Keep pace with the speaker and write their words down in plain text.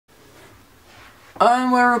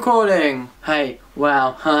And we're recording. Hey,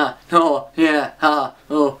 wow, oh, yeah,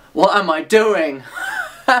 oh, what am I doing?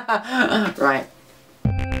 Right.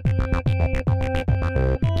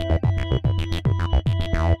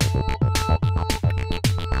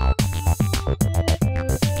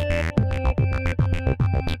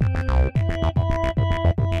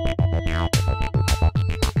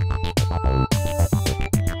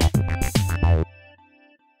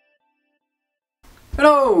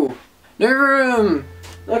 Hello! New room!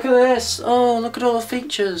 Look at this! Oh, look at all the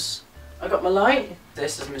features! I got my light.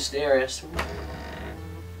 This is mysterious.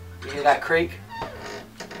 You hear that creak?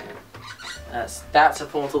 That's a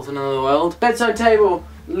portal to another world. Bedside table!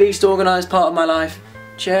 Least organised part of my life.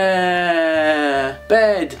 Chair!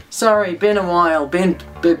 Bed! Sorry, been a while. Been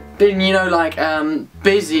you know, like,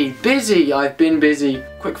 busy. Busy! I've been busy.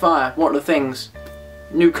 Quickfire, what are the things?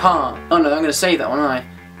 New car. Oh no, I'm gonna say that one, aren't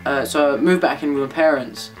I? So I moved back in with my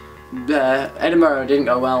parents. Edinburg didn't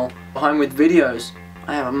go well. Behind with videos.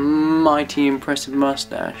 I have a mighty impressive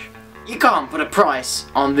mustache. You can't put a price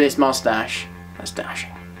on this mustache. That's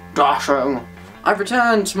dashing. Dashing. I've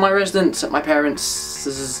returned to my residence at my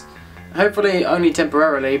parents'. Hopefully only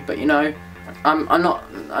temporarily, but you know, I'm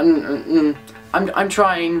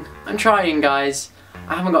trying. I'm trying, guys.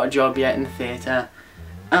 I haven't got a job yet in the theatre.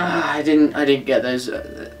 I didn't get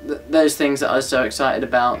those things that I was so excited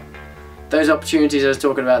about. Those opportunities I was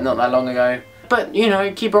talking about not that long ago. But, you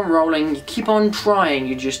know, keep on rolling, you keep on trying,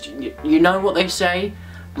 you know what they say?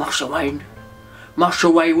 Mush away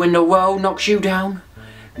when the world knocks you down.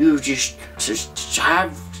 You just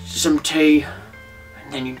have some tea,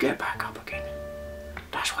 and then you get back up again.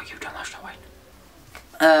 That's what you do, Mush away.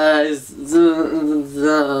 I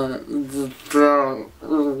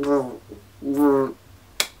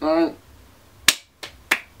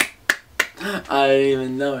don't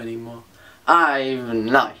even know anymore. I even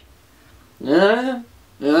know. Do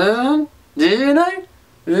you know?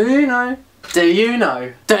 Do you know? Do you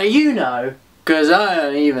know? Do you know? Because I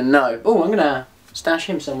don't even know. Oh, I'm gonna stash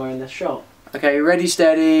him somewhere in this shop. Okay, ready,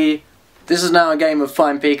 steady. This is now a game of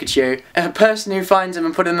Find Pikachu. A person who finds him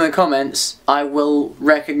and put him in the comments, I will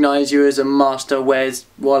recognise you as a master. Where's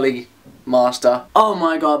Wally Master? Oh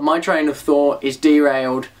my god, my train of thought is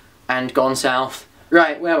derailed and gone south.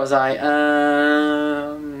 Right, where was I?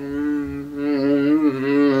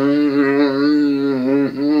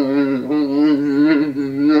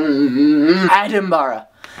 Edinburgh.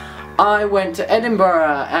 I went to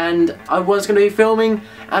Edinburgh and I was going to be filming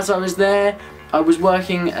as I was there. I was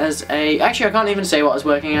working as a... Actually, I can't even say what I was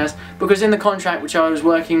working as, because in the contract which I was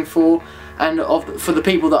working for, and for the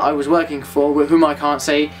people that I was working for, with whom I can't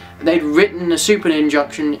say, they'd written a super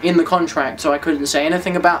injunction in the contract, so I couldn't say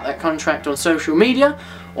anything about that contract on social media,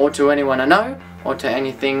 or to anyone I know, or to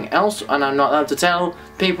anything else, and I'm not allowed to tell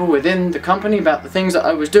people within the company about the things that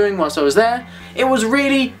I was doing whilst I was there. It was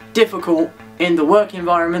really difficult in the work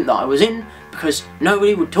environment that I was in, because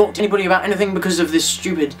nobody would talk to anybody about anything because of this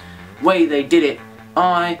stupid way they did it.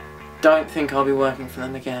 I don't think I'll be working for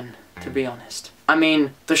them again, to be honest. I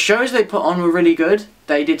mean, the shows they put on were really good.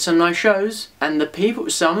 They did some nice shows, and the people,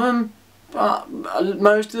 some of them,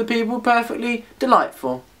 most of the people, were perfectly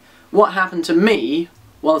delightful. What happened to me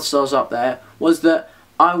whilst I was up there was that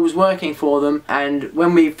I was working for them, and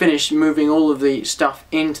when we finished moving all of the stuff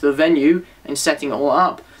into the venue and setting it all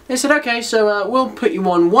up, they said, okay, so we'll put you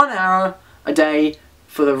on 1 hour a day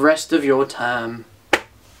for the rest of your term.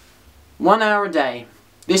 1 hour a day.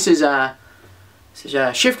 This is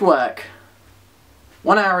shift work.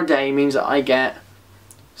 1 hour a day means that I get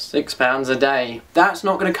 £6 a day. That's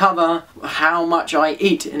not going to cover how much I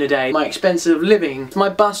eat in a day, my expensive living, my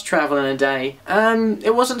bus travel in a day.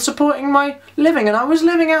 It wasn't supporting my living, and I was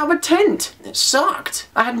living out of a tent. It sucked.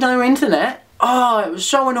 I had no internet. Oh, it was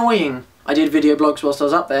so annoying. I did video blogs whilst I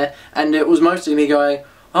was up there, and it was mostly me going,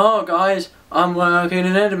 oh guys, I'm working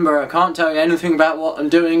in Edinburgh, I can't tell you anything about what I'm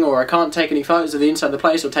doing, or I can't take any photos of the inside of the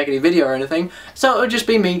place or take any video or anything, so it would just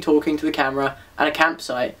be me talking to the camera at a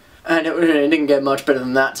campsite. And it didn't get much better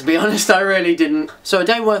than that, to be honest, I really didn't. So a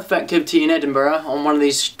day worth of activity in Edinburgh, on one of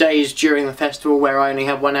these days during the festival where I only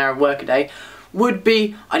have 1 hour of work a day, would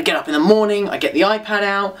be, I'd get up in the morning, I'd get the iPad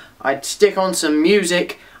out, I'd stick on some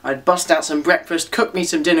music, I'd bust out some breakfast, cook me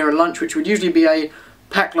some dinner and lunch, which would usually be a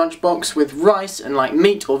packed lunchbox with rice and like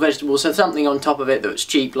meat or vegetables, so something on top of it that was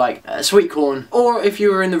cheap, like sweet corn. Or if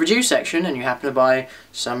you were in the reduced section and you happen to buy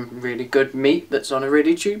some really good meat that's on a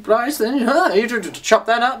really cheap price, then you chop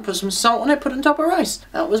that up, put some salt on it, put it on top of rice.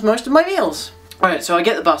 That was most of my meals. Alright, so I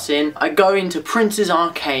get the bus in, I go into Prince's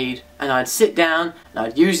Arcade, and I'd sit down and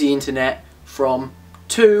I'd use the internet from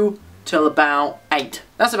 2 till about 8.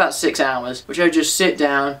 That's about 6 hours, which I just sit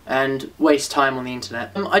down and waste time on the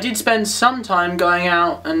internet. I did spend some time going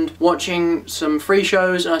out and watching some free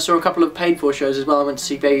shows, and I saw a couple of paid for shows as well. I went to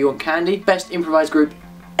see Baby Want Candy, best improvised group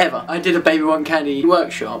ever. I did a Baby Want Candy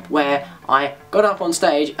workshop where I got up on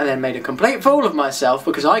stage and then made a complete fool of myself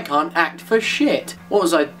because I can't act for shit. What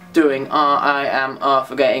was I doing? I am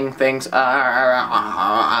forgetting things.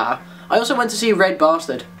 I also went to see Red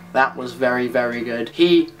Bastard. That was very, very good.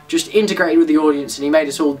 He just integrated with the audience and he made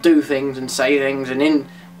us all do things and say things and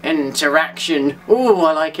interaction. Ooh,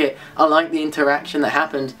 I like it. I like the interaction that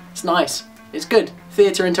happened. It's nice. It's good.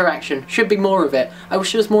 Theatre interaction. Should be more of it. I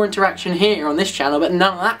wish there was more interaction here on this channel, but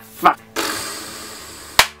none of that fuck.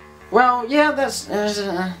 Well, yeah, that's...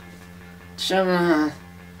 Jamanana.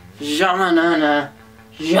 Jamanana.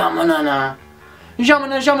 Jamanana.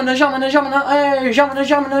 Jamana, jamana, jamana, jamana, hey, jamana,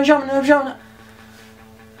 jamana, jamana, jamana.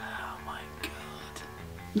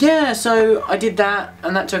 Yeah, so I did that,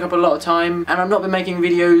 and that took up a lot of time, and I've not been making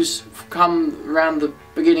videos come around the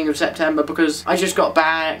beginning of September because I just got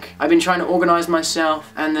back. I've been trying to organise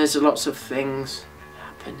myself, and there's lots of things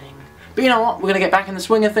happening. But you know what, we're going to get back in the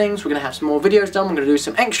swing of things, we're going to have some more videos done, we're going to do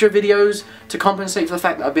some extra videos to compensate for the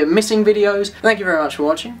fact that I've been missing videos. Thank you very much for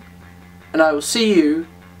watching, and I will see you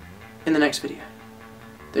in the next video.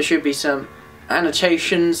 There should be some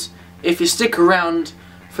annotations. If you stick around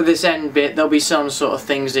for this end bit, there'll be some sort of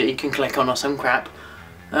things that you can click on or some crap.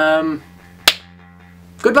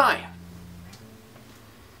 Goodbye!